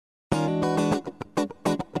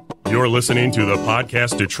You're listening to the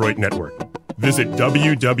Podcast Detroit Network. Visit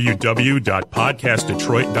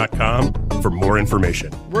www.podcastdetroit.com for more information.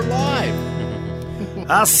 We're live.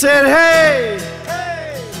 I said, hey,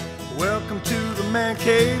 hey, welcome to the Man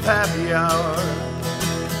Cave Happy Hour.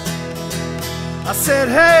 I said,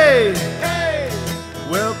 hey, hey,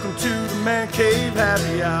 welcome to the Man Cave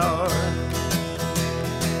Happy Hour.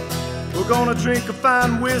 We're gonna drink a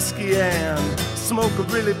fine whiskey and smoke a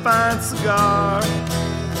really fine cigar.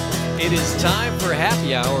 It is time for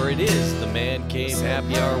happy hour. It is the Man Cave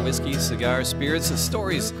Happy Hour. Whiskey, cigars, spirits, and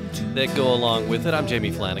stories that go along with it. I'm Jamie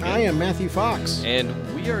Flanagan. I am Matthew Fox. And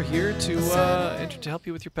we are here to help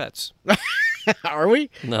you with your pets. Are we?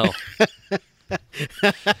 No.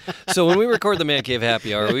 So when we record the Man Cave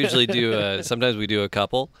Happy Hour, we usually do, sometimes we do a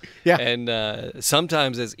couple. Yeah. And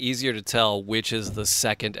sometimes it's easier to tell which is the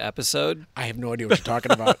second episode. I have no idea what you're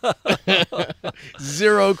talking about.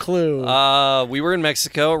 Zero clue. We were in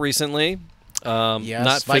Mexico recently. Yes.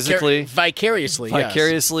 Not physically. Vicariously,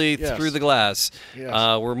 Vicariously yes. through the glass.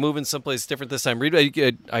 Yes. We're moving someplace different this time. Read,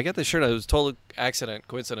 I got this shirt. It was total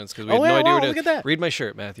coincidence because we had Oh, no yeah, idea. wow, what look at that. Read my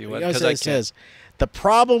shirt, Matthew. Because it says, the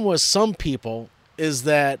problem with some people is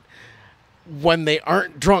that when they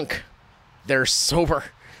aren't drunk, they're sober.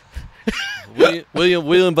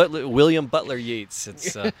 William Butler Yeats.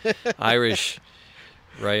 It's Irish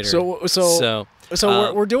writer. So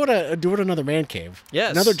we're doing another Man Cave.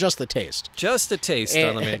 Yes. Another Just the Taste. Just a taste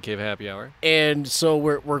on the Man Cave Happy Hour. And so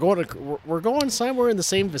we're going somewhere in the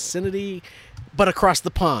same vicinity, but across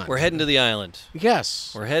the pond. We're heading to the island.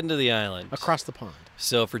 Yes. We're heading to the island. Across the pond.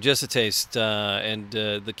 So for Just a Taste,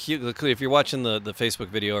 the clue, if you're watching the Facebook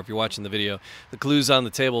video or if you're watching the video, the clue's on the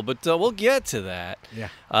table, but we'll get to that. Yeah.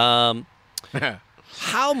 How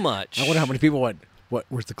much? I wonder how many people went,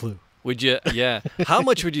 where's the clue? Would you, how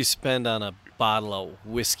much would you spend on a bottle of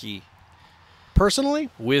whiskey? Personally?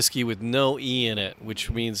 Whiskey with no E in it, which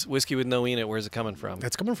means whiskey with no E in it, where's it coming from?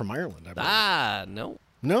 That's coming from Ireland, I believe. No.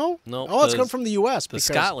 No? No. Oh, it's coming from the U.S.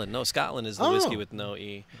 Scotland. No, Scotland is the whiskey with no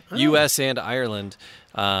E. U.S. and Ireland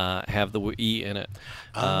have the E in it.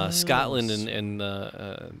 Scotland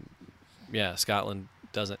Scotland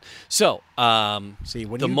doesn't. So, See,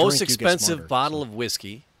 when the you most drink, you get expensive smarter. bottle of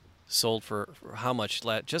whiskey sold for how much?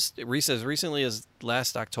 Just as recently as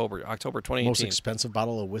last October 2018. Most expensive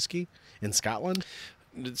bottle of whiskey in Scotland?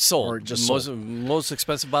 Sold. Or just most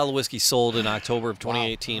expensive bottle of whiskey sold in October of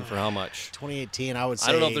 2018 for how much? 2018, I would say.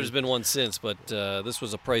 I don't know if there's been one since, but this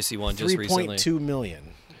was a pricey one just recently. $3.2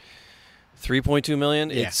 million. 3.2 million?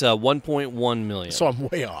 Yeah. It's 1.1 million. So I'm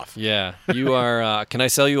way off. Yeah. You are, can I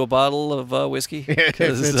sell you a bottle of whiskey?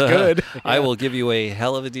 It's good. I will give you a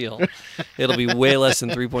hell of a deal. It'll be way less than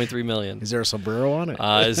 3.3 million. Is there a sombrero on it?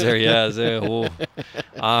 Is there? Yeah. Is there? Ooh.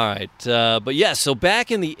 All right. But yeah, so back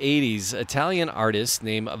in the 80s, Italian artist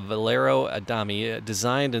named Valerio Adami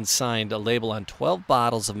designed and signed a label on 12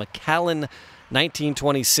 bottles of Macallan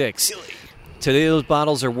 1926. Really? Today, those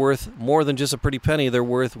bottles are worth more than just a pretty penny. They're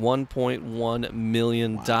worth $1.1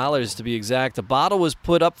 million to be exact. The bottle was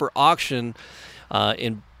put up for auction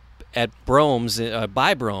by Brome's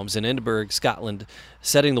in Edinburgh, Scotland,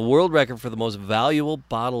 setting the world record for the most valuable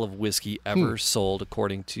bottle of whiskey ever sold,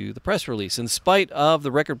 according to the press release. In spite of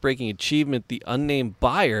the record-breaking achievement, the unnamed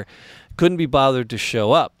buyer couldn't be bothered to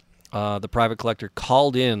show up. The private collector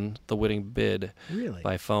called in the winning bid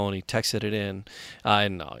by phone. He texted it in.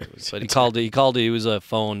 No, but he called it. It was a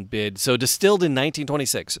phone bid. So distilled in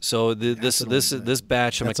 1926. So this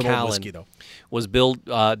batch of Macallan was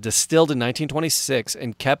distilled in 1926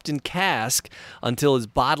 and kept in cask until its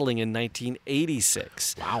bottling in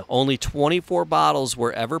 1986. Wow. Only 24 bottles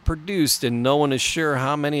were ever produced, and no one is sure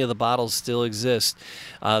how many of the bottles still exist.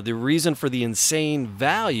 The reason for the insane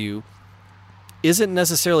value isn't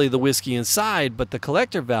necessarily the whiskey inside, but the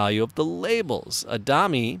collector value of the labels.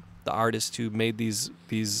 Adami, the artist who made these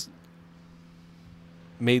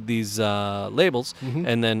labels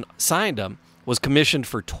and then signed them, was commissioned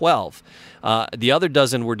for 12. The other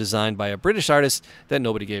dozen were designed by a British artist that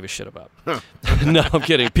nobody gave a shit about. No, I'm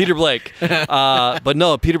kidding. Peter Blake. But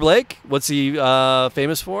no, Peter Blake, what's he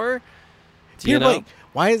famous for? Peter Blake.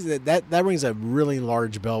 Why is it that rings a really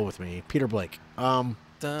large bell with me? Peter Blake.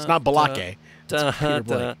 It's not Balake. It's Peter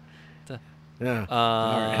Blake. Yeah.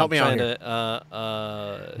 All right, help me out here.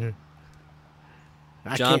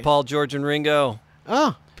 John, Paul, George, and Ringo.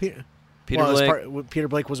 Oh, Peter Blake. Peter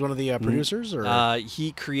Blake was one of the producers, or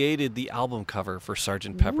he created the album cover for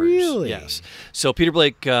Sgt. Pepper's. Really? Yes. So Peter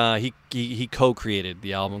Blake, he co-created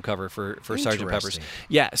the album cover for Sgt. Pepper's.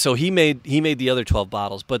 Yeah. So he made the other 12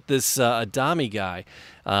 bottles, but this Adami guy,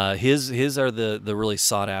 His are the really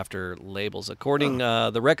sought after labels. According,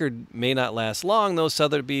 the record may not last long, though.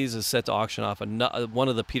 Sotheby's is set to auction off one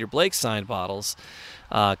of the Peter Blake signed bottles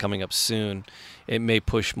coming up soon. It may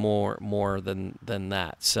push more than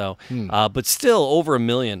that. So, but still over $1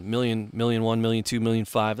 million, $1.1 million, $1.2 million,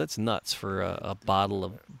 $1.5 million. That's nuts for a bottle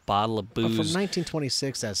of booze. From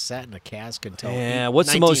 1926, that sat in a cask until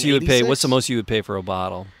what's the most you would pay? 1986? What's the most you would pay for a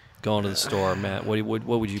bottle? Going to the store, Matt. What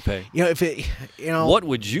would you pay? What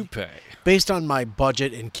would you pay? Based on my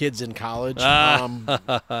budget and kids in college, yeah,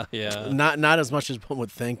 not as much as one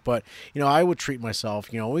would think, but I would treat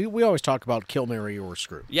myself. We always talk about kill, marry, or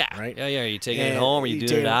screw. Yeah, right. Yeah. Are you taking it home, or you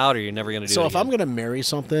doing it out, or you're never going to do it? So if again? I'm going to marry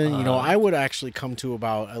something, I would actually come to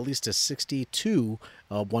about at least a 60 to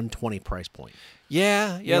 120 price point.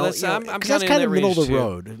 Yeah. That's I'm that's kind of middle of the too.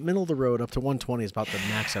 road. Middle of the road up to 120 is about the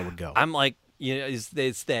max I would go. I'm like. It's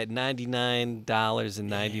that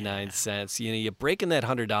 $99.99. You're breaking that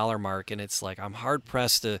 $100 mark, and it's like I'm hard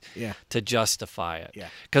pressed to justify it. Yeah.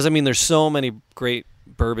 Because there's so many great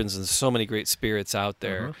bourbons and so many great spirits out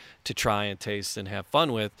there to try and taste and have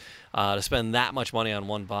fun with. To spend that much money on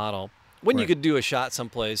one bottle. When you could do a shot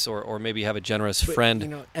someplace, or maybe have a generous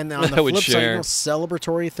friend and on the that would flip share. side,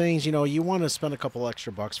 celebratory things, you want to spend a couple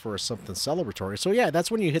extra bucks for something celebratory. So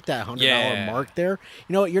that's when you hit that $100 mark there.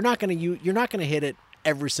 You're not gonna hit it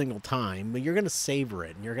every single time, but you're gonna savor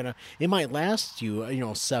it, and it might last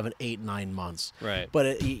you 7, 8, 9 months. Right.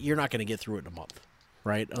 But you're not gonna get through it in a month.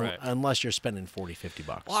 Right? Unless you're spending $40,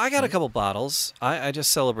 $50. Well, I got a couple bottles. I just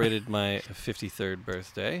celebrated my 53rd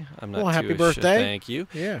birthday. I'm not happy too birthday. Thank you.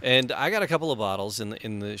 Yeah. And I got a couple of bottles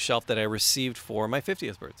in the shelf that I received for my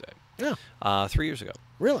 50th birthday. Yeah. 3 years ago.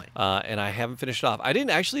 Really? And I haven't finished it off. I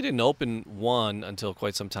didn't open one until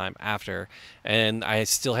quite some time after, and I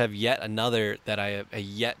still have yet another that I have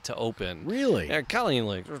yet to open. Really? And Colleen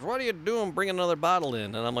like, what are you doing? Bring another bottle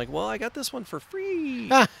in, and I'm like, well, I got this one for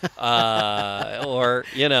free. Or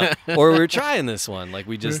we were trying this one. Like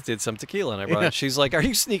we just did some tequila, and I brought it. She's like, are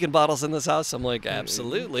you sneaking bottles in this house? I'm like,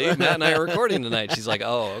 absolutely. Matt and I are recording tonight. She's like,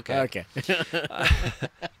 oh, okay. Okay.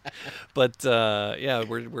 But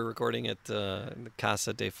we're recording at the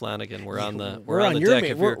Casa de Flanagan. We're on the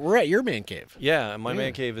deck. We're at your man cave. Yeah, my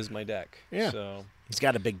man cave is my deck. Yeah. So he's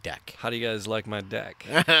got a big deck. how do you guys like my deck?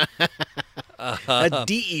 A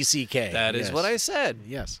DECK. That is what I said.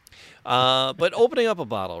 Yes. But opening up a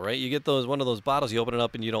bottle, right? You get one of those bottles, you open it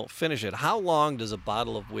up and you don't finish it. How long does a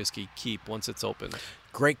bottle of whiskey keep once it's opened?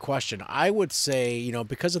 Great question. I would say,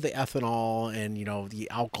 because of the ethanol and, the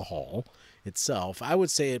alcohol itself, I would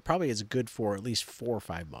say it probably is good for at least 4 or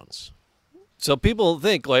 5 months. So people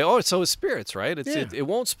think like, oh, so is spirits, right? It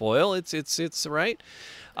won't spoil. It's right.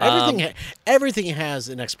 Everything has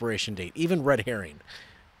an expiration date, even red herring.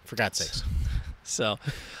 For God's sakes. So,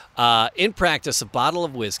 in practice, a bottle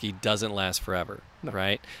of whiskey doesn't last forever,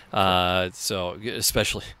 right? So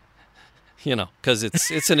especially, because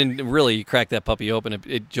really, you crack that puppy open,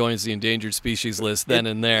 it joins the endangered species list then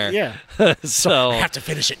and there. Yeah. So I have to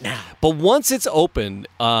finish it now. But once it's open,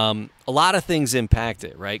 a lot of things impact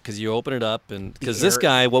it, right? Because you open it up, and because this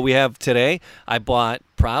guy, what we have today, I bought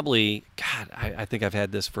probably, I think I've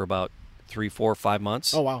had this for about 3, 4, 5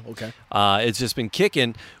 months. Oh, wow. Okay. It's just been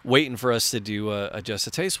kicking, waiting for us to do just a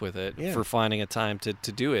taste with it, for finding a time to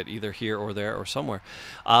do it, either here or there or somewhere.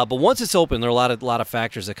 But once it's open, there are a lot of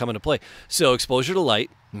factors that come into play. So exposure to light,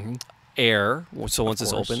 air. So once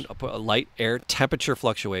it's open, light, air, temperature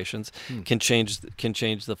fluctuations can change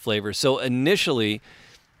the flavor. So initially,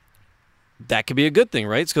 that could be a good thing,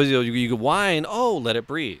 right? Because you could wine, let it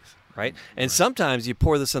breathe. Right, and sometimes you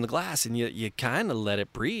pour this in the glass and you kind of let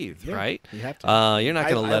it breathe, right? You have to. You're not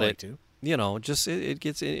going to let like it. to. Just it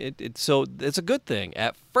gets it. So it's a good thing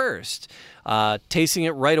at first. Tasting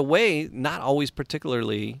it right away, not always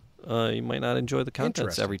particularly. You might not enjoy the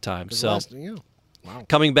contents every time. So wow.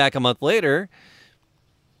 Coming back a month later,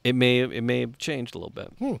 it may have changed a little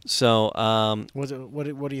bit. So what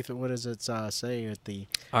do you think? What does it say at the?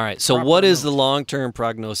 All right. So what is the long-term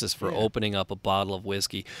prognosis for opening up a bottle of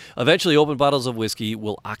whiskey? Eventually, open bottles of whiskey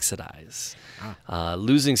will oxidize,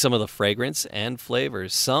 losing some of the fragrance and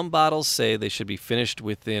flavors. Some bottles say they should be finished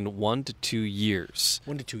within 1 to 2 years.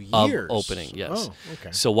 1 to 2 of years opening. Yes. Oh,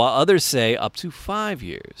 okay. So while others say up to 5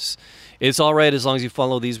 years, it's all right as long as you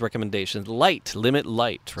follow these recommendations. Limit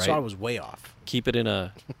light. Right. So I was way off. Keep it in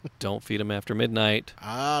a. Don't feed them after midnight.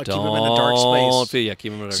 Keep them in a dark space.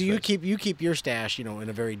 Keep them in a dark space. So you keep your stash, in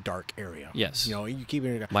a very dark area. Yes. You keep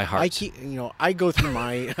it in my heart. I go through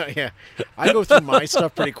my I go through my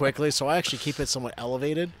stuff pretty quickly, so I actually keep it somewhat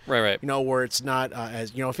elevated. Right. Where it's not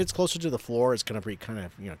as if it's closer to the floor, it's going to be kind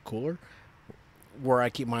of cooler. where I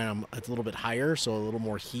keep mine, it's a little bit higher, so a little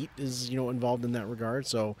more heat is involved in that regard.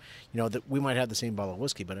 So that we might have the same bottle of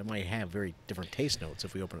whiskey, but it might have very different taste notes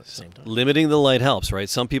if we open it at the same time. Limiting the light helps, right?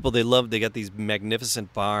 Some people they got these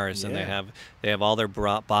magnificent bars, and they have all their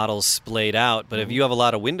bottles splayed out. But if you have a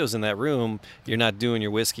lot of windows in that room, you're not doing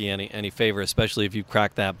your whiskey any favor, especially if you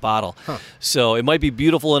crack that bottle. Huh. So it might be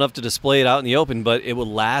beautiful enough to display it out in the open, but it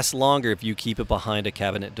will last longer if you keep it behind a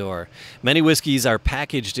cabinet door. Many whiskeys are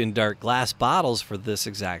packaged in dark glass bottles for this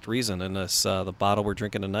exact reason. And this the bottle we're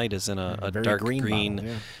drinking tonight is in a dark green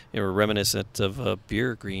bottle, reminiscent of a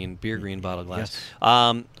beer green bottle glass. Yes.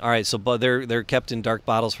 All right, so but they're kept in dark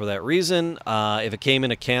bottles for that reason. If it came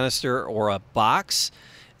in a canister or a box,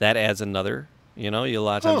 that adds another. A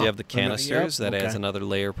lot of times you have the canisters. That adds another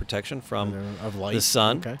layer of protection from of light. the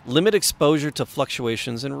sun. Okay. Limit exposure to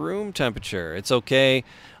fluctuations in room temperature. It's okay,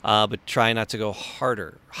 but try not to go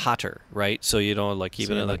hotter, right? So you don't keep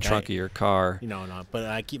it in the trunk of your car. No, but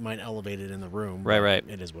I keep mine elevated in the room. Right.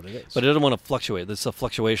 It is what it is. But it doesn't want to fluctuate. It's the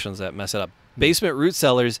fluctuations that mess it up. Basement root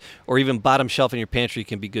cellars or even bottom shelf in your pantry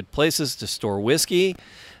can be good places to store whiskey.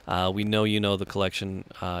 We know the collection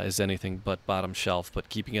is anything but bottom shelf, but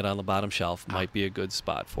keeping it on the bottom shelf might be a good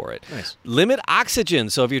spot for it. Nice. Limit oxygen.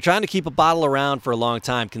 So if you're trying to keep a bottle around for a long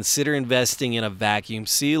time, consider investing in a vacuum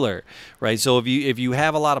sealer, right? So if you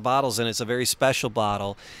have a lot of bottles and it's a very special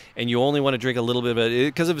bottle and you only want to drink a little bit of it,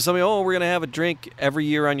 because if somebody, we're going to have a drink every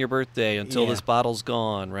year on your birthday until this bottle's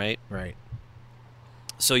gone, right? Right.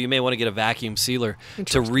 So you may want to get a vacuum sealer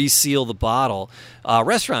to reseal the bottle.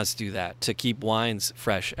 Restaurants do that to keep wines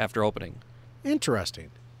fresh after opening.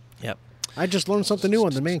 Interesting. Yep. I just learned something new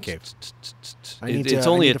on the Man Cave. It's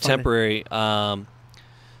only a temporary.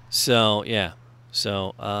 So yeah.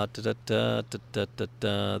 So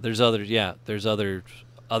there's other. Yeah.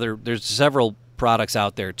 There's several products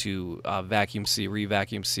out there to re-vacuum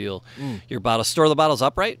seal your bottle. Store the bottles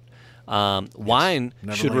upright. Wine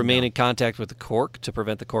should remain in contact with the cork to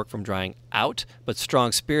prevent the cork from drying out, but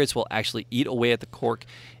strong spirits will actually eat away at the cork,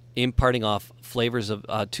 imparting off flavors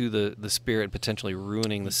to the spirit and potentially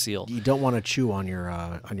ruining the seal. You don't want to chew on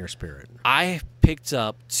your spirit. I picked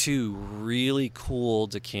up 2 really cool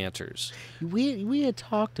decanters. We had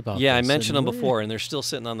talked about this. Yeah, I mentioned them before, and they're still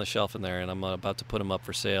sitting on the shelf in there, and I'm about to put them up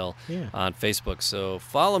for sale on Facebook. So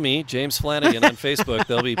follow me, James Flanagan, on Facebook.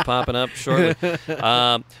 They'll be popping up shortly.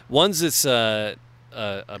 One's this a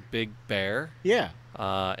big bear. Yeah.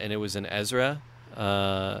 And it was an Ezra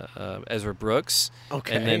Brooks.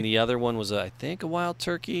 Okay. And then the other one was, I think, a wild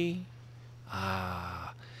turkey.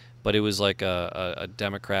 But it was like a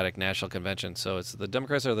Democratic National Convention. So it's the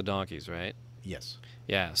Democrats are the donkeys, right? Yes.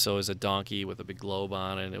 Yeah, so it was a donkey with a big globe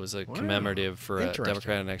on it. And it was a commemorative for a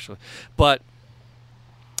Democratic National. But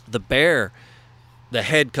the bear, the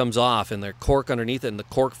head comes off and the cork underneath it, and the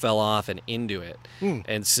cork fell off and into it.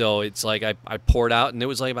 And so it's like I poured out, and it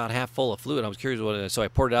was like about half full of fluid. I was curious what it is. So I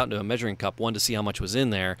poured it out into a measuring cup, 1, to see how much was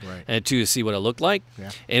in there, and 2, to see what it looked like.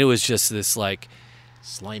 Yeah. And it was just this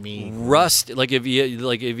slimy rust,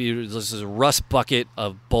 this is a rust bucket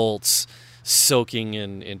of bolts soaking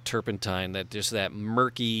in turpentine, that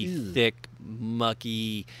murky, thick,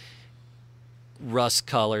 mucky, rust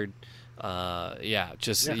colored.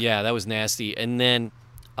 That was nasty. And then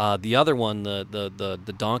the other one,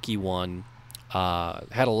 the donkey one,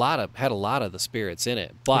 had a lot of the spirits in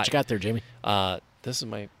it. But what you got there, Jamie? This is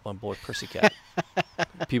my boy Percy Cat.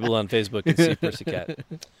 People on Facebook can see Percy Cat.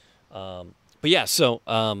 But yeah, so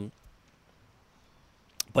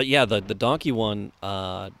the donkey one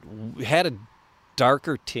had a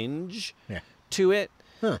darker tinge to it.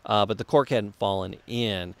 Huh. But the cork hadn't fallen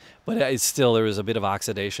in. But there was a bit of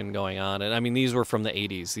oxidation going on. And I mean, these were from the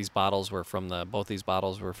 80s. Both these bottles were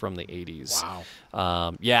from the 80s.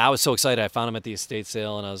 Wow. I was so excited. I found them at the estate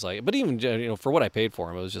sale, and I was like, but even for what I paid for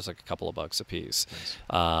them, it was just like a couple of bucks a piece.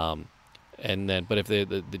 Nice. And then, but if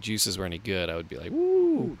the juices were any good, I would be like,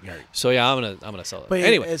 woo. So yeah, I'm gonna sell it. But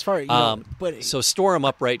anyway, as far as so store them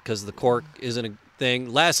upright because the cork isn't a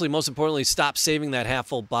thing. Lastly, most importantly, stop saving that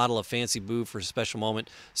half-full bottle of fancy booze for a special moment.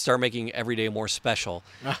 Start making every day more special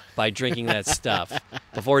by drinking that stuff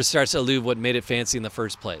before it starts to elude what made it fancy in the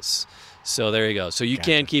first place. So there you go. So you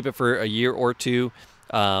can keep it for a year or 2.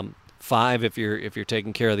 5 if you're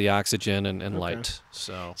taking care of the oxygen and light.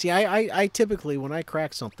 So see, I typically when I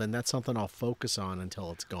crack something, that's something I'll focus on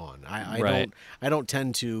until it's gone. I don't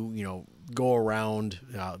tend to go around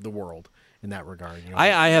the world in that regard.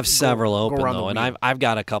 I have several open though, and I've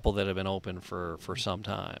got a couple that have been open for some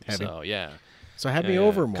time. So yeah. So have me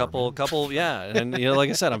over more. Couple, yeah. And like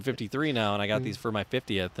I said, I'm 53 now, and I got these for my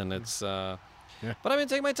 50th, and it's. But I've been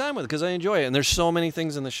taking my time with it because I enjoy it, and there's so many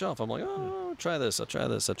things in the shelf. I'm like, I'll try this.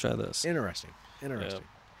 Interesting. Yeah.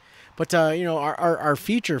 But our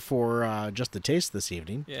feature for just the taste this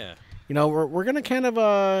evening. Yeah. We're gonna kind of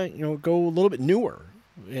go a little bit newer,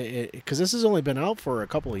 because this has only been out for a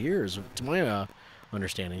couple of years, to my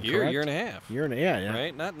understanding. Year correct? and a half. Yeah.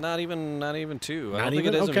 Right? Not even 2. I Not don't think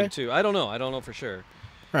even? it is Okay. even 2. I don't know for sure.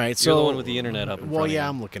 All right, You're so the one with the internet up in front of you.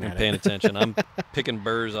 I'm looking at I'm paying attention. I'm picking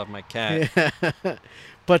burrs off my cat.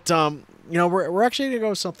 But we're actually gonna go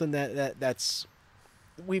with something that's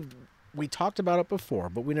we talked about it before,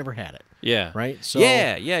 but we never had it. Yeah. Right? So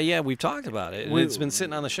yeah. We've talked about it. It's been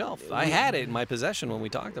sitting on the shelf. I had it in my possession when we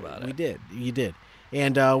talked about it. We did. You did.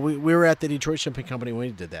 And we were at the Detroit Shipping Company when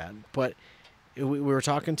we did that. But we were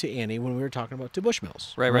talking to Annie when we were talking about the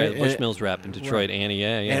Bushmills. Right. The Bushmills wrap in Detroit. Right. Annie,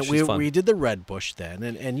 yeah. And she's fun. we did the Red Bush then,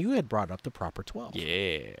 and you had brought up the Proper 12.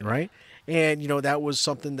 Yeah. Right? And, that was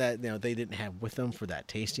something that they didn't have with them for that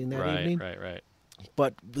tasting that evening. Right.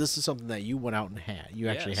 But this is something that you went out and had. You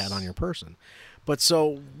actually Yes. had on your person. But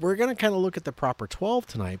so we're going to kind of look at the Proper 12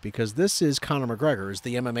 tonight, because this is Conor McGregor, is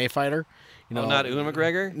the MMA fighter. Not Ewan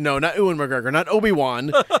McGregor? No, not Ewan McGregor, not Obi-Wan.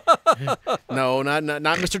 No, not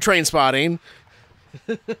Mr. Trainspotting.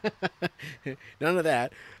 None of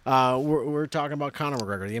that. We're talking about Conor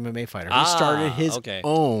McGregor, the MMA fighter. He started his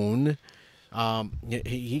own.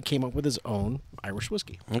 He came up with his own Irish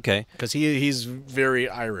whiskey. Okay. Because he's very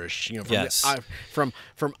Irish, from Yes. from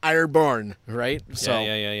Ireborn, right? So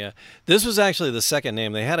Yeah. This was actually the second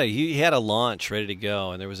name. He had a launch ready to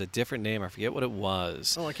go, and there was a different name. I forget what it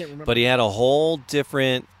was. Oh, I can't remember. But he had a whole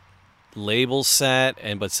different label set,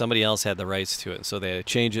 but somebody else had the rights to it, and so they had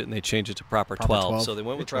to change it, and they changed it to Proper 12. So they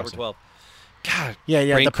went with Proper 12. God, yeah.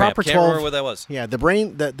 brain The cramp. Proper Can't 12. remember what that was. Yeah,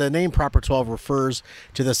 the name Proper 12 refers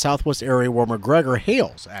to the southwest area where McGregor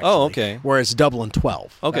hails. Actually, okay. Where it's Dublin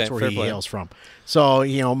 12. Okay, that's where fair he play. hails from. So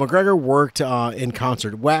McGregor worked in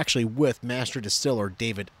concert, actually, with master distiller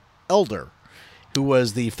David Elder, who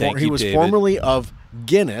was David. formerly of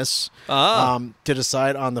Guinness, Ah. to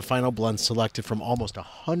decide on the final blend selected from almost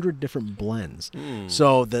 100 different blends. Hmm.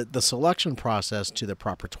 So the selection process to the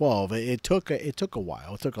Proper 12, it took a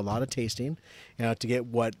while. It took a lot of tasting, to get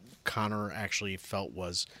what Conor actually felt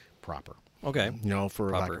was proper. Okay. For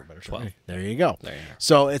lack Proper of a better 12. term. There you go. There you are.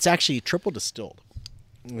 So it's actually triple distilled.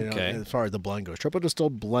 Okay. As far as the blend goes, triple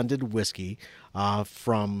distilled blended whiskey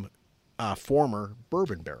from former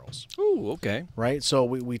bourbon barrels. Ooh, okay. Right. So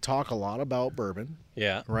we talk a lot about bourbon.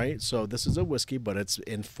 Yeah. Right. So this is a whiskey, but it's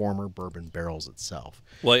in former bourbon barrels itself.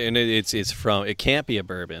 Well, and it can't be a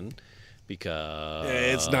bourbon because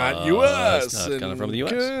It's not U.S. It's not coming from the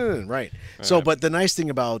U.S. Right. So, but the nice thing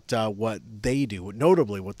about what they do,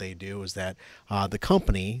 notably what they do, is that the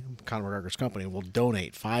company, Conor McGregor's company, will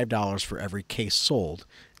donate $5 for every case sold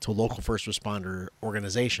to local first responder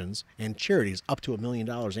organizations and charities up to $1 million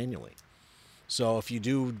annually. So if you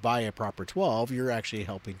do buy a Proper 12, you're actually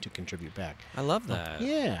helping to contribute back. I love that.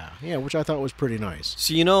 Yeah, which I thought was pretty nice.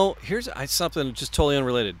 So, here's something just totally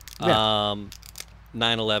unrelated. Yeah.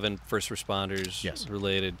 9/11 first responders. Yes.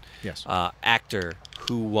 Related. Yes. Actor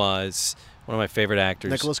who was one of my favorite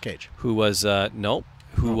actors. Nicolas Cage. Who was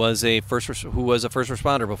Who was a first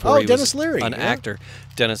responder before he Dennis was Leary, an yeah. actor.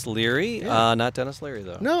 Dennis Leary. Yeah. Not Dennis Leary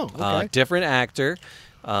though. No, okay. Different actor.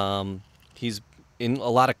 He's in a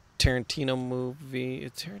lot of Tarantino movie.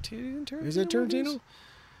 Tarantino. Is it Tarantino? movies?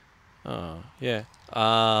 Oh yeah.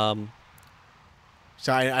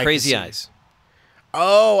 So I Crazy can see- Eyes.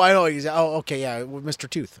 Oh, I know. Okay, yeah, with Mr.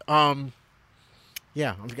 Tooth.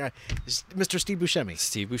 Yeah, Mr. Steve Buscemi.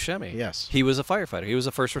 Steve Buscemi. Yes. He was a firefighter. He was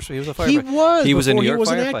a firefighter. He was. He was a before New York he was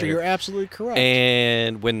firefighter. an actor. You're absolutely correct.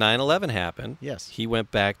 And when 9/11 happened, Yes. he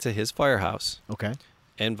went back to his firehouse Okay.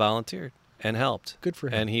 and volunteered and helped. Good for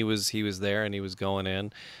him. And he was there and he was going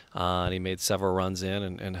in, and he made several runs in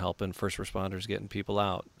and helping first responders, getting people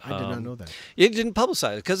out. I did not know that. It didn't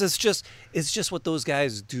publicize it because it's just what those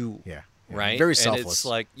guys do. Yeah. Right. Very And selfless. it's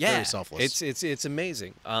like Very selfless. It's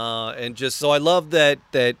amazing. And just so I love that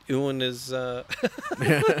Ewan is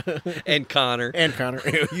and Connor. And Connor,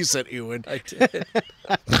 you said Ewan. I did.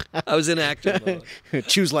 I was in acting mode.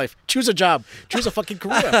 Choose life. Choose a job. Choose a fucking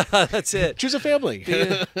career. That's it. Choose a family.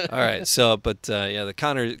 All right. So, but the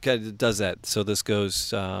Connor does that. So this goes.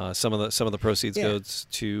 Some of the proceeds Yeah. goes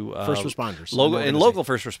to First responders. Local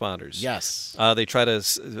first responders. Yes. They try to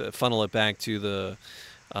funnel it back to the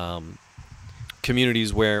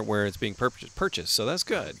communities where it's being purchased. So that's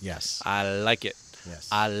good. Yes. I like it. Yes.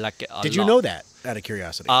 I like it. Did you know that? Out of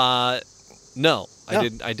curiosity. No, I No.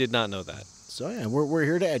 didn't. I did not know that. So yeah, we're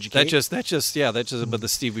here to educate. But the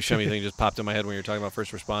Steve Buscemi thing just popped in my head when you were talking about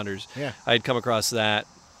first responders. Yeah. I had come across that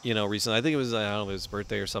recently. I think it was, I don't know, it was his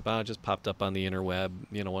birthday or something. It just popped up on the interweb,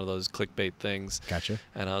 one of those clickbait things. Gotcha.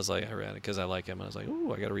 And I was like, I read it because I like him. And I was like,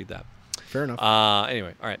 ooh, I got to read that. Fair enough.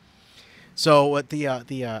 Anyway, all right. So what the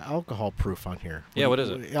alcohol proof on here? Yeah, what is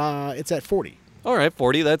it? It's at 40. All right,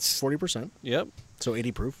 40. That's 40%. Yep. So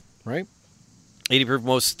 80 proof, right? 80 proof.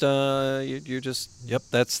 Most you're just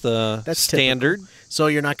That's standard. Typical. So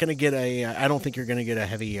you're not going to get I don't think you're going to get a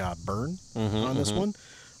heavy burn on this one.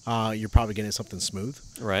 You're probably getting something smooth,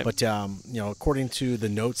 right? But according to the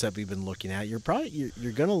notes that we've been looking at, you're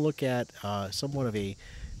going to look at somewhat of a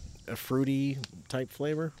fruity type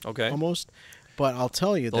flavor, almost. But I'll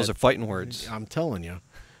tell you, those are fighting words. I'm telling you.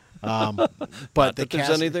 But not that there's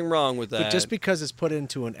anything wrong with that. But just because it's put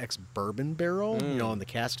into an ex-bourbon barrel, in the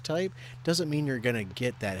cask type, doesn't mean you're going to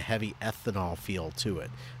get that heavy ethanol feel to it.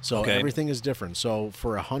 So everything is different. So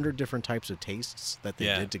for 100 different types of tastes that they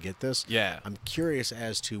did to get this, I'm curious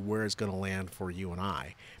as to where it's going to land for you and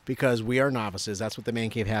I, because we are novices. That's what the Man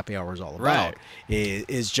Cave Happy Hour is all about. Right.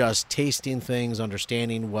 Is just tasting things,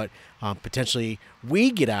 understanding what potentially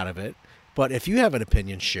we get out of it. But if you have an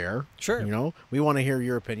opinion, share. Sure. We want to hear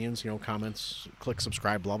your opinions. Comments, click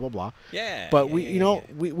subscribe, blah blah blah. Yeah. But we want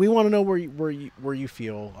to know where you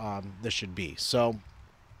feel this should be. So,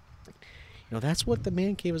 that's what the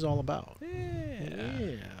Man Cave is all about.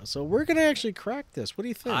 Yeah. So we're gonna actually crack this. What do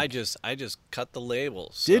you think? I just cut the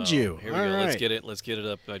labels. Did you? Here we go. Right. Let's get it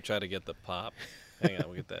up. I try to get the pop. Hang on,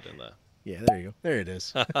 we'll get that in the. Yeah, there you go. There it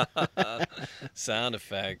is. Sound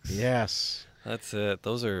effects. Yes. That's it.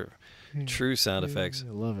 Those are true sound effects.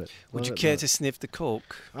 I love it. Would you care to sniff the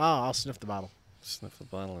Coke? Oh, I'll sniff the bottle. Sniff the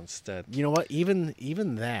bottle instead. You know what? Even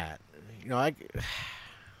that, I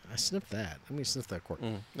sniffed that. Let me sniff that cork.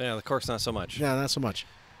 Yeah, the cork's not so much. Yeah, not so much.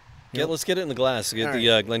 Let's get it in the glass. Get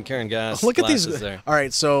the Glencairn gas. Look at these. There. All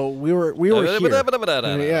right, so we were here.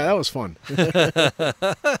 Yeah, that was fun.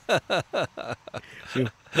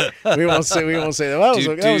 we won't say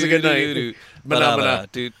that. That was a good night.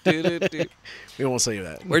 We won't say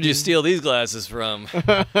that. Where'd you steal these glasses from?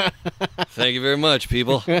 Thank you very much,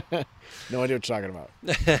 people. No idea what you're talking about.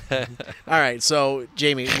 All right, so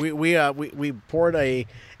Jamie, we poured a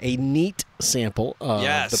neat sample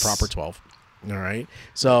of the proper 12. All right,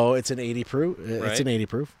 so it's an 80 proof. It's an 80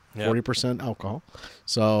 proof, 40% alcohol.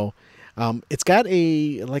 So it's got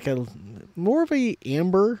a more of a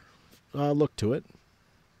amber look to it.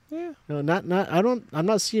 Yeah. No, I'm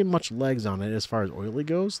not seeing much legs on it as far as oily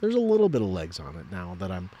goes. There's a little bit of legs on it now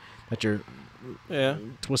that you're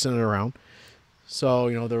twisting it around. So,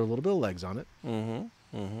 there are a little bit of legs on it.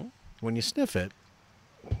 When you sniff it,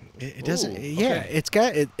 it doesn't. Yeah,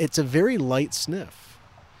 it's a very light sniff.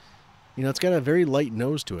 It's got a very light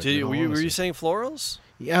nose to it. Were you saying florals?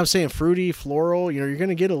 Yeah, I was saying fruity, floral. You're going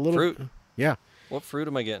to get a little fruit. Yeah. What fruit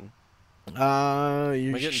am I getting? You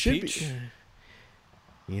am I getting peach?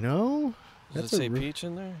 Does it say peach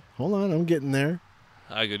in there? Hold on, I'm getting there.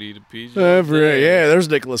 I could eat a peach. Yeah, there's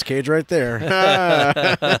Nicolas Cage right there.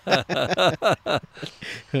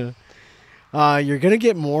 You're gonna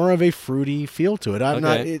get more of a fruity feel to it. I'm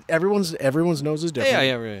not. Everyone's nose is different.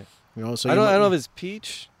 Yeah, right. So I don't know if it's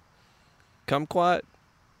peach, kumquat.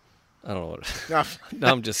 I don't know what. No,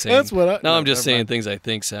 I'm just saying. That's what. I'm just saying things I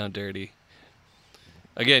think sound dirty.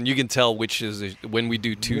 Again, you can tell which is when we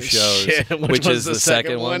do two shows, which is the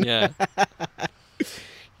second one. Yeah.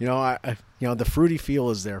 The fruity feel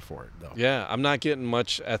is there for it, though. Yeah, I'm not getting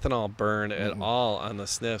much ethanol burn at all on the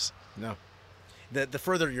sniffs. No. The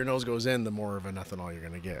further your nose goes in, the more of an ethanol you're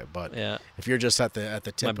going to get. But if you're just at the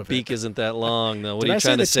tip of it. My beak isn't that long, though. What are you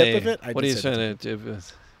trying to say? What are you trying to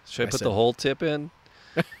Should I put the whole tip in?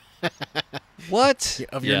 What?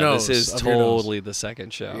 Of your nose. This is totally the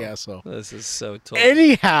second show. Yeah, so. This is so totally.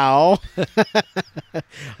 Anyhow,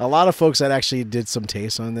 a lot of folks that actually did some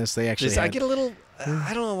taste on this, they actually I get a little,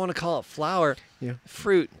 I don't want to call it flower,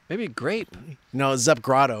 fruit, maybe grape. Zep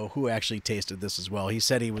Grotto, who actually tasted this as well, he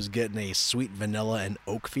said he was getting a sweet vanilla and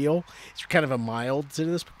oak feel. It's kind of a mild to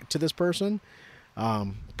this person.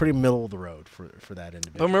 Pretty middle of the road for that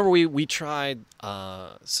individual. But remember, we tried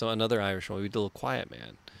another Irish one. We did a little Quiet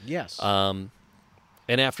Man. Yes.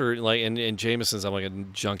 And after in Jameson's, I'm like a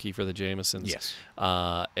junkie for the Jameson's. Yes.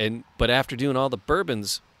 But after doing all the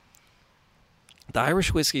bourbons, the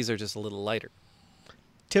Irish whiskeys are just a little lighter.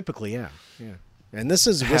 Typically, yeah. And this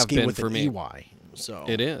is whiskey with an EY. So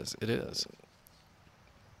it is.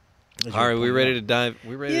 All right, we ready to dive?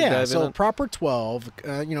 Yeah, so proper 12.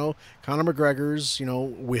 Conor McGregor's,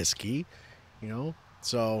 whiskey.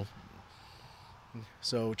 So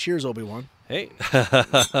cheers, Obi-Wan. Hey.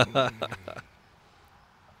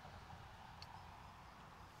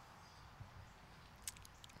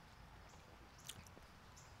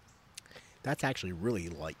 that's actually really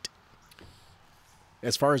light.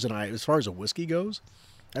 As far as a whiskey goes,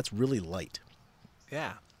 that's really light.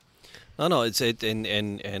 Yeah. No,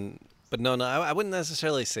 but no, I wouldn't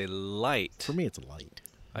necessarily say light. For me, it's light.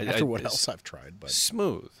 After what else I've tried, but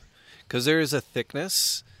smooth, because there is a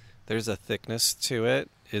thickness. There's a thickness to it.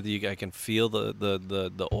 I can feel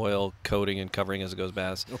the oil coating and covering as it goes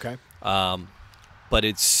past. Okay. But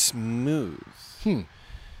it's smooth.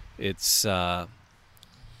 It's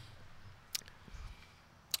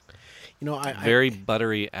very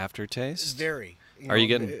buttery aftertaste. Very. Are you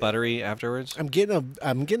getting buttery afterwards? I'm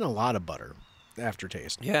getting a lot of butter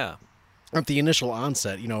aftertaste. Yeah. At the initial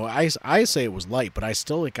onset, I say it was light, but I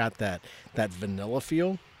still got that vanilla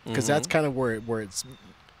feel, because that's kind of where it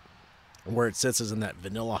sits, is in that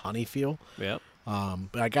vanilla honey feel. Yeah.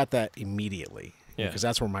 But I got that immediately. Yeah. Because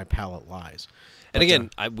that's where my palate lies. And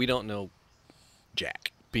again, we don't know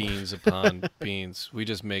jack beans upon beans. We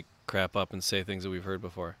just make crap up and say things that we've heard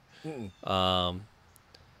before.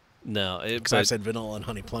 No, because I've said vanilla and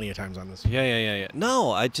honey plenty of times on this. Yeah.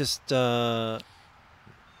 No, I just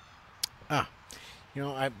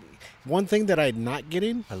one thing that I'm not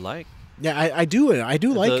getting. I like. Yeah, I do like it.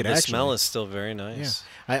 Actually, the smell is still very nice.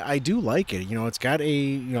 Yeah, I do like it. It's got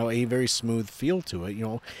a very smooth feel to it.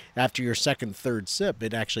 After your second, third sip,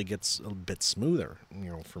 it actually gets a bit smoother.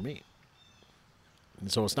 For me.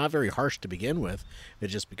 And so it's not very harsh to begin with. It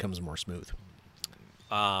just becomes more smooth.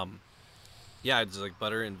 Yeah, it's like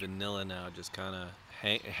butter and vanilla now, just kind of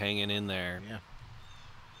hanging in there.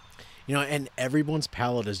 Yeah. And everyone's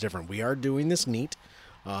palate is different. We are doing this neat.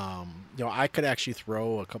 I could actually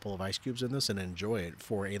throw a couple of ice cubes in this and enjoy it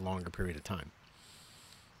for a longer period of time.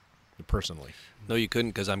 Personally. No, you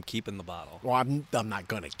couldn't, because I'm keeping the bottle. Well, I'm not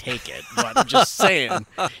going to take it, but I'm just saying.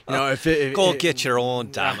 Go get your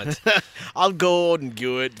own, damn it. I'll go and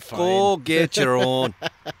do it. Fine. Go get your own.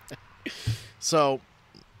 So.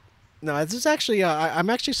 No, this is actually, I'm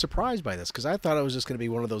actually surprised by this, because I thought it was just going to be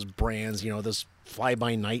one of those brands, those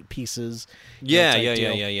fly-by-night pieces.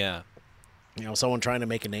 Yeah. Someone trying to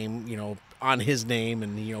make a name, on his name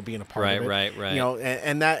and, being a part of it. Right.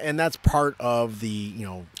 And that's part of the,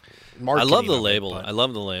 marketing. I love the label. I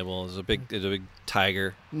love the label. It's a big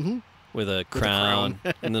tiger with a crown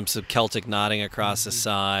and then some Celtic knotting across the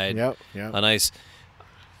side. Yep. A nice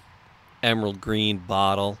emerald green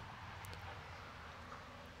bottle.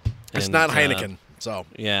 It's not Heineken, so.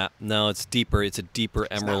 Yeah, no, it's deeper. It's a deeper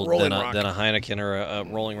emerald than a Heineken or a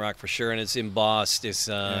Rolling Rock for sure, and it's embossed. It's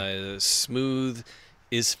smooth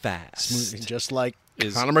is fast. Smooth, just like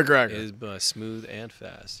Conor McGregor. Is smooth and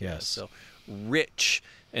fast. Yes. So rich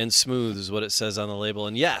and smooth is what it says on the label.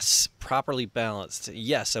 And yes, properly balanced.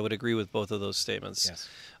 Yes, I would agree with both of those statements.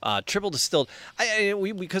 Yes. Triple distilled.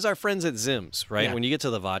 Because our friends at Zim's, right? Yeah. When you get to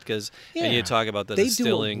the vodkas and you talk about the they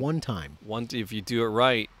distilling. They do it one time. If you do it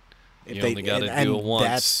right. You only got to do it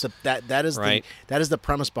once. That is right? That is the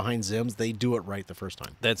premise behind Zim's. They do it right the first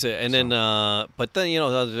time. That's it. And then, but then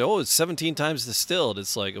it's 17 times distilled.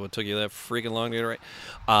 It's like it took you that freaking long to get it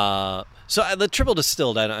right. So the triple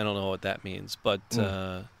distilled, I don't know what that means, but.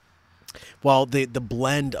 Well, the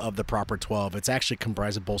blend of the proper 12, it's actually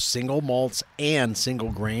comprised of both single malts and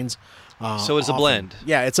single grains. So it's a blend.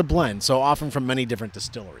 Yeah, it's a blend. So often from many different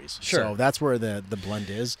distilleries. Sure. So that's where the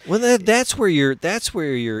blend is. Well, that's where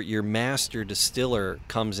your master distiller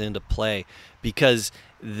comes into play, because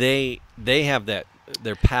they have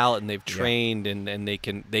their palate and they've trained and they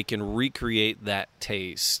can recreate that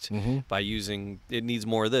taste by using. It needs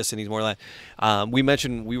more of this. It needs more of that. We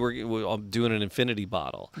mentioned we were doing an infinity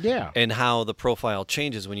bottle. Yeah. And how the profile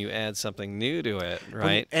changes when you add something new to it,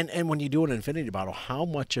 right? And when you do an infinity bottle, how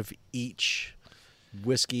much of each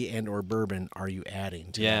whiskey and or bourbon are you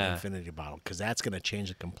adding to that infinity bottle? Because that's going to change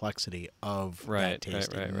the complexity of that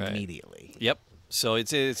taste immediately. Yep. So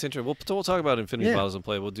it's interesting. We'll talk about infinity bottles and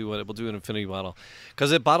play. We'll do an infinity bottle, because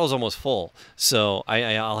the bottle's almost full. So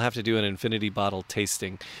I'll have to do an infinity bottle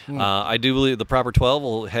tasting. I do believe the proper 12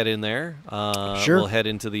 will head in there. Sure. We'll head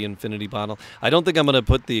into the infinity bottle. I don't think I'm going to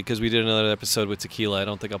put because we did another episode with tequila. I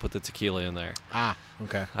don't think I'll put the tequila in there.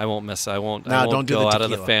 Okay. I won't mess. I won't. No, I won't don't do go the out of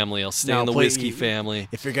the tequila. family. I'll stay in the whiskey family.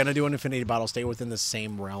 If you're gonna do an infinity bottle, stay within the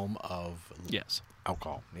same realm of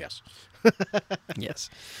alcohol. Yes.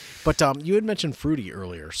 Yes. But you had mentioned fruity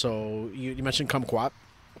earlier, so you mentioned kumquat.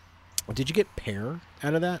 Did you get pear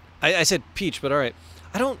out of that? I said peach, but all right.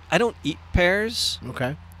 I don't eat pears.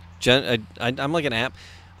 Okay. I'm like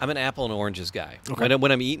I'm an apple and oranges guy. Okay.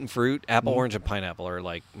 When I'm eating fruit, apple, orange, and pineapple are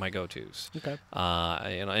like my go-tos. Okay.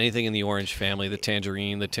 Anything in the orange family, the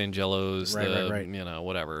tangerine, the tangelos, right.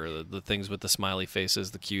 Whatever, the things with the smiley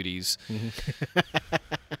faces, the cuties.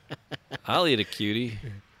 I'll eat a cutie.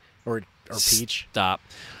 Or Or peach. Stop.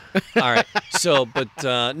 All right. So, but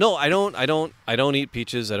no, I don't eat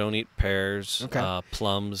peaches. I don't eat pears. Okay.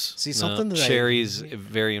 Plums. See, something that cherries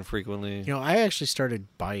very infrequently. You know, I actually started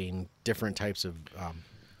buying different types of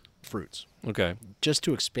fruits. Okay. Just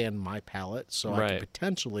to expand my palate, so I Right. could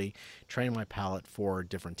potentially train my palate for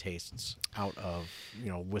different tastes out of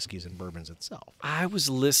whiskeys and bourbons itself. I was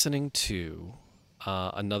listening to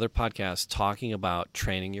another podcast talking about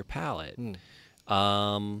training your palate.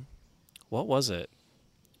 What was it?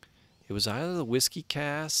 It was either the Whiskey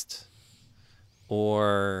Cast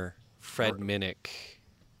or Fred Minnick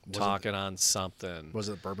talking on something. Was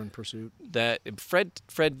it Bourbon Pursuit? That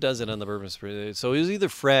Fred does it on the Bourbon Pursuit. So it was either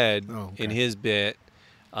Fred in his bit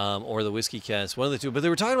or the Whiskey Cast, one of the two. But they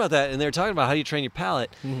were talking about that, and they were talking about how you train your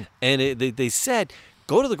palate. And they said,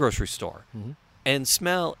 go to the grocery store and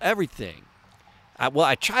smell everything.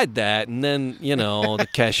 I tried that, and then, the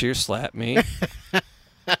cashier slapped me.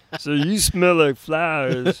 So you smell like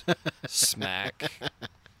flowers. Smack.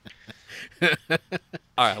 All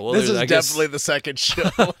right. Well, This is I guess, definitely the second show.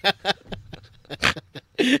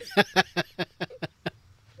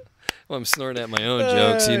 well, I'm snorting at my own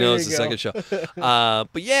jokes. You know, it's the second show.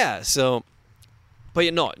 But yeah, so. But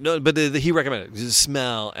he recommended just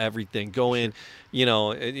smell everything. Go in,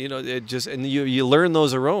 it just and you learn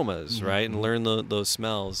those aromas, right, and learn those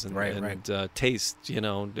smells, and taste.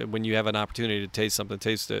 When you have an opportunity to taste something,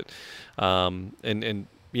 taste it, and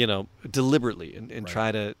deliberately and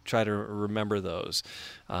try to remember those.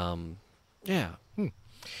 Yeah.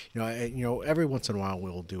 Every once in a while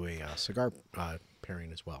we'll do a cigar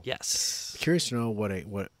pairing as well. Yes. Curious to know what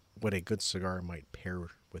a good cigar might pair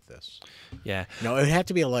with this. Yeah. No, it would have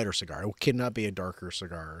to be a lighter cigar. It cannot be a darker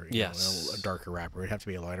cigar. Yes. A darker wrapper. It would have to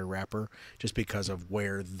be a lighter wrapper just because of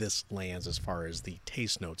where this lands as far as the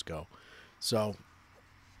taste notes go. So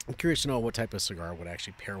I'm curious to know what type of cigar would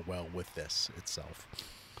actually pair well with this itself.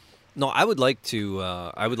 No, I would like to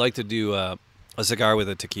do a cigar with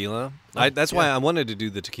a tequila. That's why I wanted to do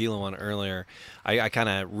the tequila one earlier. I kind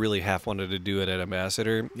of really half wanted to do it at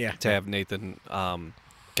Ambassador to have Nathan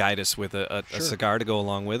guide us with a cigar to go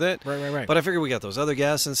along with it. Right. But I figured we got those other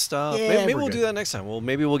guests and stuff. Yeah, maybe we'll good. do that next time. Well,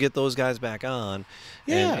 maybe we'll get those guys back on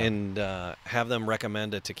and have them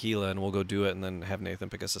recommend a tequila, and we'll go do it, and then have Nathan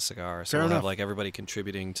pick us a cigar. So Fair we'll enough. have like everybody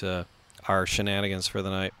contributing to our shenanigans for the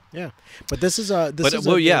night. Yeah, but this is a.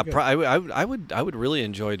 I would really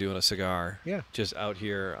enjoy doing a cigar. Yeah. Just out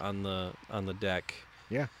here on the deck.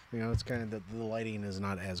 Yeah, it's kind of the lighting is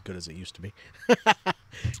not as good as it used to be.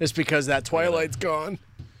 It's because that twilight's gone.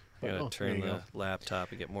 I gotta turn the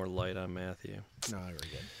laptop and get more light on Matthew. No, very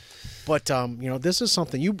good. But this is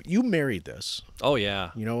something you married this. Oh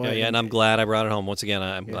yeah, what? and I'm glad I brought it home. Once again,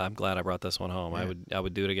 I'm glad I brought this one home. Yeah. I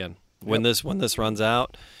would do it again when this runs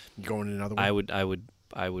out. Going another one.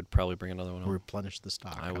 I would probably bring another one home. Replenish the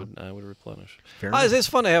stock. I would replenish. Fair enough. It's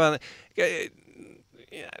fun to have on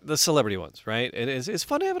the celebrity ones, right? It's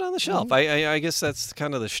fun to have it on the shelf. I guess that's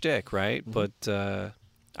kind of the shtick, right? But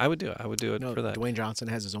I would do it. I would do it for that. Dwayne Johnson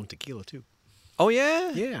has his own tequila too. Oh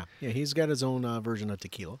yeah. Yeah. He's got his own version of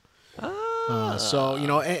tequila. So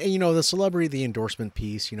the celebrity, the endorsement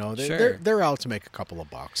piece, they're out to make a couple of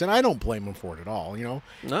bucks, and I don't blame them for it at all. No.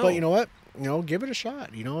 But you know what? Give it a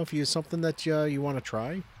shot. If you something that you want to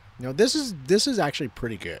try. This is actually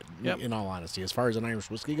pretty good. Yep. In all honesty, as far as an Irish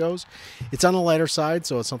whiskey goes, it's on the lighter side,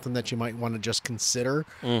 so it's something that you might want to just consider.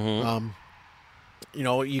 Mm-hmm.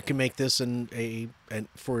 You can make this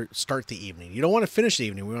for start the evening. You don't want to finish the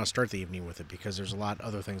evening. We want to start the evening with it because there's a lot of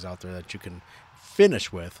other things out there that you can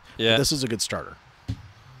finish with. Yeah. But this is a good starter.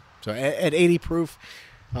 So at 80 proof,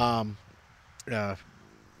 do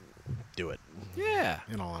it. Yeah.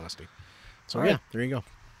 In all honesty. So All right. there you go.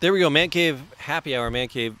 There we go. Man Cave Happy Hour,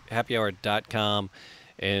 mancavehappyhour.com.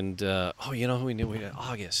 And, who we knew?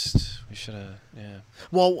 August. We should have,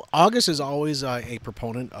 Well, August is always a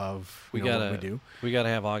proponent of what we do. We got to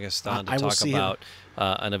have August on to I will talk see about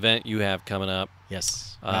an event you have coming up.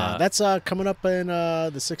 Yes. That's coming up in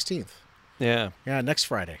the 16th. Yeah. Yeah, next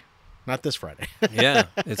Friday. Not this Friday. Yeah.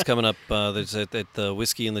 It's coming up. There's at the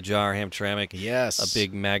Whiskey in the Jar, Hamtramck. Yes. A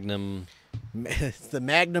big Magnum. It's the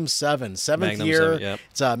Magnum 7, seventh Magnum year. 7, yep.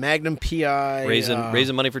 It's a Magnum PI.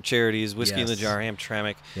 Raising money for charities. Whiskey in the Yes. Jar,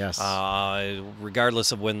 Hamtramck. Yes.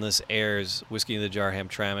 Regardless of when this airs, Whiskey in the Jar,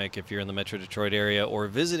 Hamtramck, if you're in the Metro Detroit area or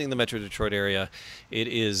visiting the Metro Detroit area, it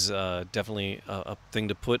is definitely a thing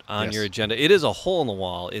to put on Yes. your agenda. It is a hole in the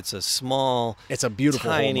wall. It's a small, It's a beautiful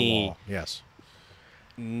hole in the tiny, wall. Yes.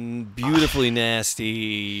 beautifully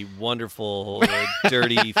nasty, wonderful,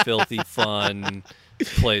 dirty, filthy, fun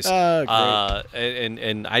place. Great.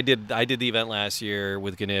 And I did the event last year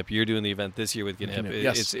with GNIP. You're doing the event this year with GNIP.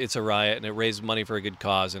 Yes. It's a riot, and it raised money for a good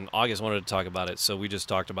cause. And August wanted to talk about it, so we just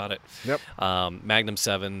talked about it. Yep. Magnum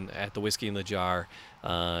 7 at the Whiskey in the Jar.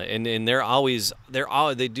 And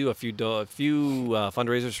they do a few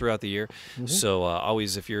fundraisers throughout the year. Mm-hmm. So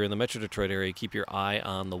always, if you're in the Metro Detroit area, keep your eye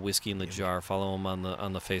on the Whiskey in the Jar. Follow them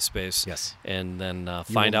on the face space. Yes. And then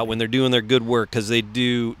find out when they're doing their good work, because they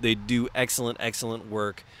do excellent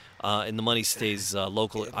work. And the money stays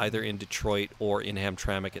local, either in Detroit or in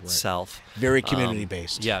Hamtramck itself. Very community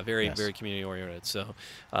based. Yeah, very community oriented.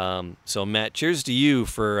 So Matt, cheers to you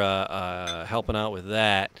for helping out with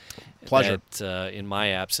that. Pleasure. In my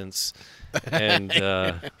absence. And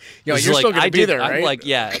you're still going to be there, right? I'm like,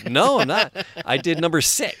 yeah, no, I'm not. I did number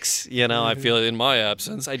 6. I feel in my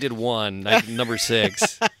absence. I did 1. I did number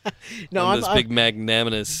 6. No, I'm big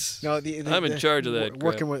magnanimous. No, I'm in charge of that.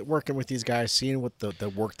 Working with these guys, seeing what the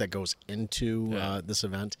work that goes into this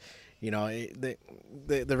event.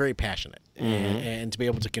 They're very passionate, and to be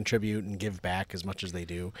able to contribute and give back as much as they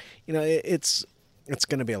do, it's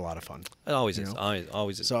going to be a lot of fun. It always is.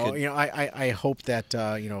 Always is. So I hope that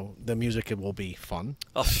the music will be fun.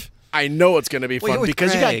 Oh. I know it's going to be fun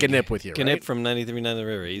because Greg. You got GNIP with you, right? GNIP from 93.9 The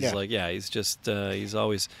River. He's he's just he's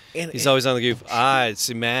always on the goof.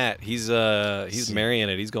 See Matt. He's marrying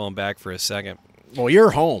it. He's going back for a second. Well,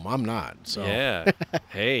 you're home. I'm not. So yeah.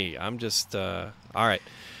 Hey, I'm just all right.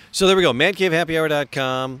 So there we go.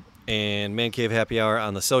 ManCaveHappyHour.com. And Man Cave Happy Hour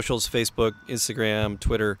on the socials, Facebook, Instagram,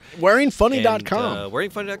 Twitter. Wearingfunny.com.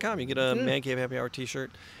 Wearingfunny.com. You get a Man Cave Happy Hour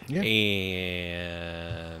t-shirt. Yeah.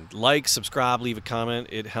 And like, subscribe, leave a comment.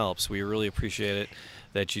 It helps. We really appreciate it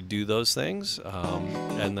that you do those things.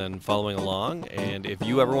 And then following along. And if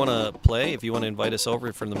you ever want to play, if you want to invite us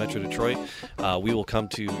over from the Metro Detroit, we will come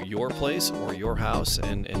to your place or your house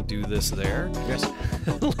and do this there. Yes.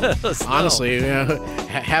 Let us know. Honestly,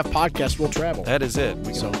 half podcast will travel. That is it.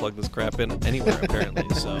 We can plug this crap in anywhere,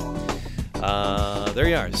 apparently. So there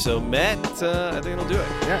you are. So, Matt, I think it'll do it.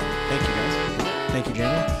 Yeah. Thank you, guys. Thank you,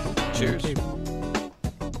 Jenny. Cheers.